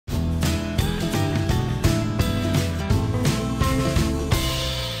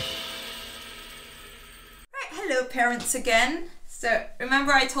you parents again. So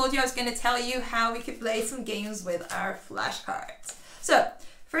remember I told you I was going to tell you how we could play some games with our flashcards. So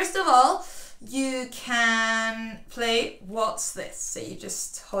first of all, you can play What's This? So you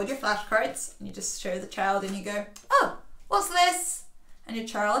just hold your flashcards and you just show the child and you go, oh, what's this? And your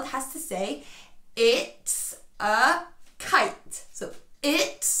child has to say, it's a kite. So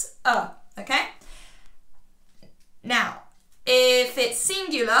it's a, okay? Now, if it's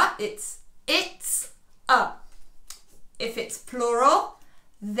singular, it's a. If it's plural,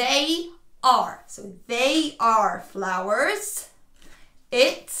 they are. So they are flowers.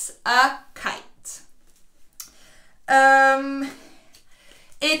 It's a kite.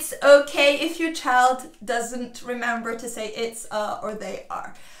 It's okay if your child doesn't remember to say it's a or they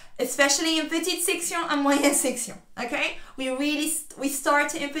are. Especially in petite section and moyenne section, okay? We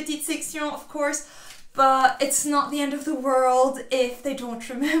start in petite section, of course, but it's not the end of the world if they don't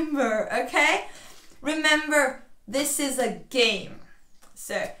remember, okay? Remember, this is a game.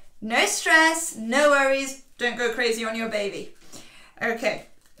 So, no stress, no worries, don't go crazy on your baby. Okay,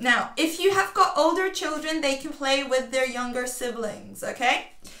 now, if you have got older children, they can play with their younger siblings, okay?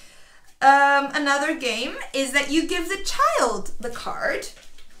 Another game is that you give the child the card,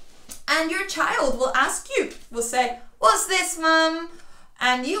 and your child will ask you, will say, what's this, Mum?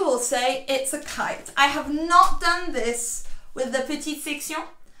 And you will say, it's a kite. I have not done this with the petite section.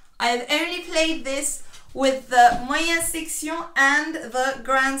 I have only played this with the moyenne section and the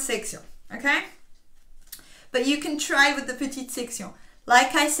grande section, okay? But you can try with the petite section.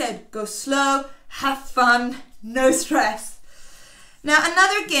 Like I said, go slow, have fun, no stress. Now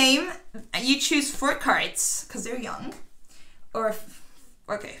another game, you choose 4 cards, because they're young, or,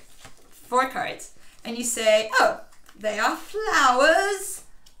 okay, 4 cards, and you say, oh, they are flowers,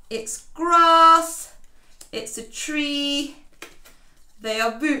 it's grass, it's a tree, they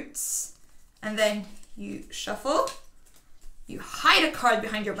are boots. And then you shuffle, you hide a card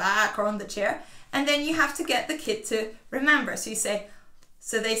behind your back or on the chair, and then you have to get the kid to remember. So you say,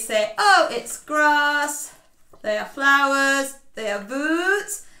 so they say, oh, it's grass, they are flowers, they are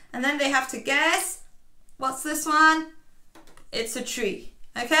boots, and then they have to guess, what's this one? It's a tree,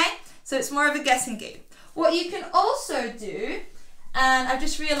 okay? So it's more of a guessing game. What you can also do, and I've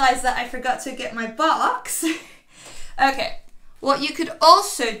just realized that I forgot to get my box. Okay, what you could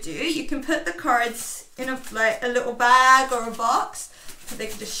also do, you can put the cards in a little bag or a box. So they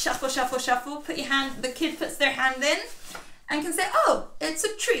can just shuffle, shuffle, shuffle, put your hand, the kid puts their hand in and can say, oh, it's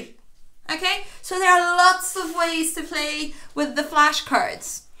a tree. Okay, so there are lots of ways to play with the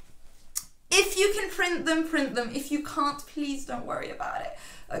flashcards. If you can print them, print them. If you can't, please don't worry about it.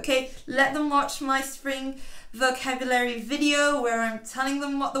 Okay, let them watch my spring vocabulary video where I'm telling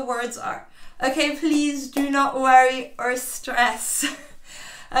them what the words are. Okay, please do not worry or stress.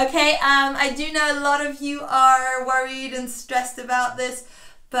 Okay, I do know a lot of you are worried and stressed about this,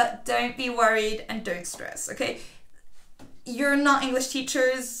 but don't be worried and don't stress, okay? You're not English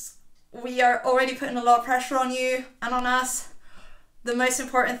teachers. We are already putting a lot of pressure on you and on us. The most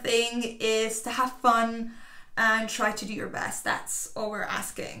important thing is to have fun and try to do your best. That's all we're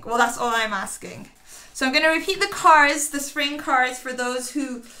asking. Well, that's all I'm asking. So I'm going to repeat the cards, the spring cards, for those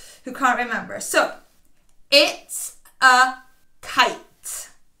who can't remember. So, it's a kite.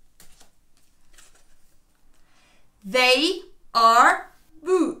 They are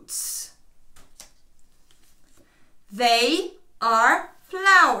boots. They are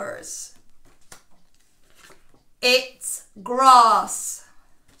flowers. It's grass.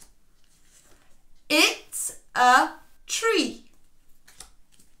 It's a tree.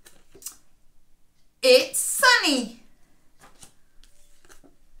 It's sunny.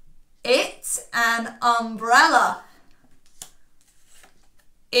 It's an umbrella.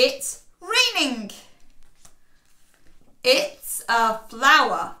 It's raining. It's a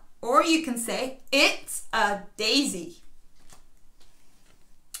flower. Or you can say, it's a daisy.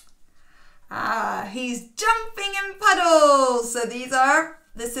 Ah, he's jumping in puddles. So this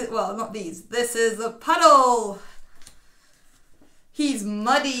is a puddle. He's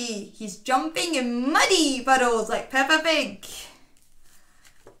muddy. He's jumping in muddy puddles like Peppa Pig.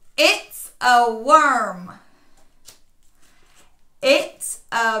 It's a worm. It's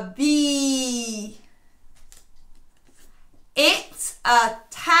a bee. It's a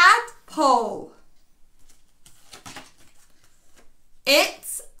tadpole.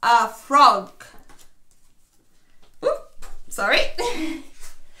 It's a frog. Oop, sorry.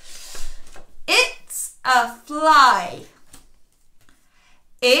 It's a fly.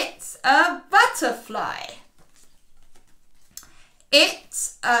 It's a butterfly.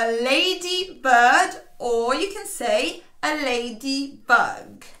 It's a ladybird, or you can say a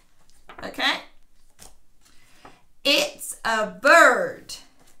ladybug. Okay? It's a bird.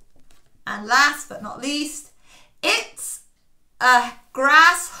 And last but not least, it's a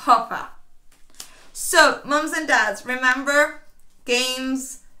grasshopper. So, mums and dads, remember,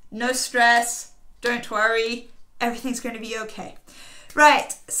 games, no stress, don't worry, everything's going to be okay.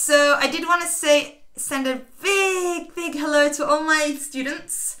 Right, so I did want to send a big hello to all my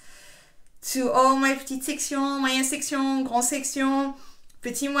students, to all my petite section, moyenne section, grand section,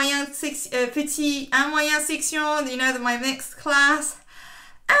 petit and moyen section, you know, my mixed class,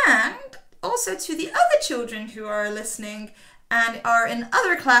 and also to the other children who are listening and are in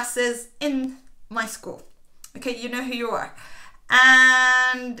other classes in my school. Okay, you know who you are.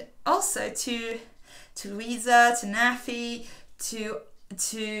 And also to Louisa, to Nafi, to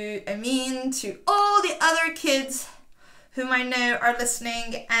Amin, to all the other kids whom I know are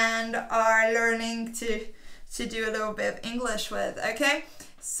listening and are learning to do a little bit of English with, okay?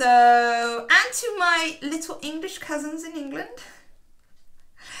 So, and to my little English cousins in England.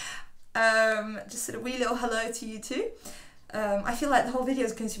 Just a wee little hello to you too. I feel like the whole video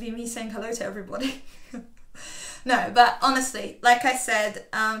is going to be me saying hello to everybody. No, but honestly, like I said,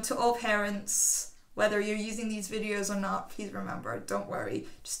 to all parents, whether you're using these videos or not, please remember, don't worry,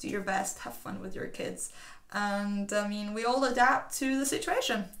 just do your best, have fun with your kids. And I mean, we all adapt to the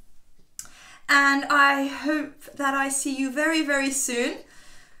situation. And I hope that I see you very soon.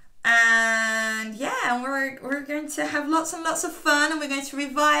 And yeah, we're going to have lots and lots of fun, and we're going to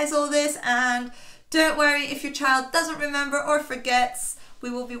revise all this. And don't worry if your child doesn't remember or forgets, we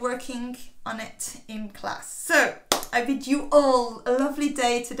will be working on it in class. So I bid you all a lovely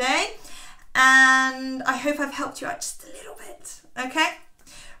day today, and I hope I've helped you out just a little bit, okay?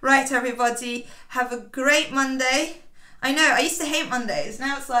 Right, everybody, have a great Monday. I know, I used to hate Mondays.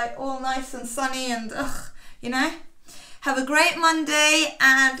 Now it's like all nice and sunny and ugh, you know? Have a great Monday,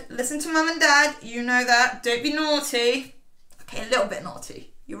 and listen to mum and dad. You know that. Don't be naughty. Okay, a little bit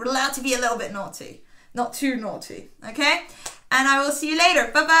naughty. You're allowed to be a little bit naughty. Not too naughty, okay? And I will see you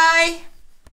later. Bye-bye.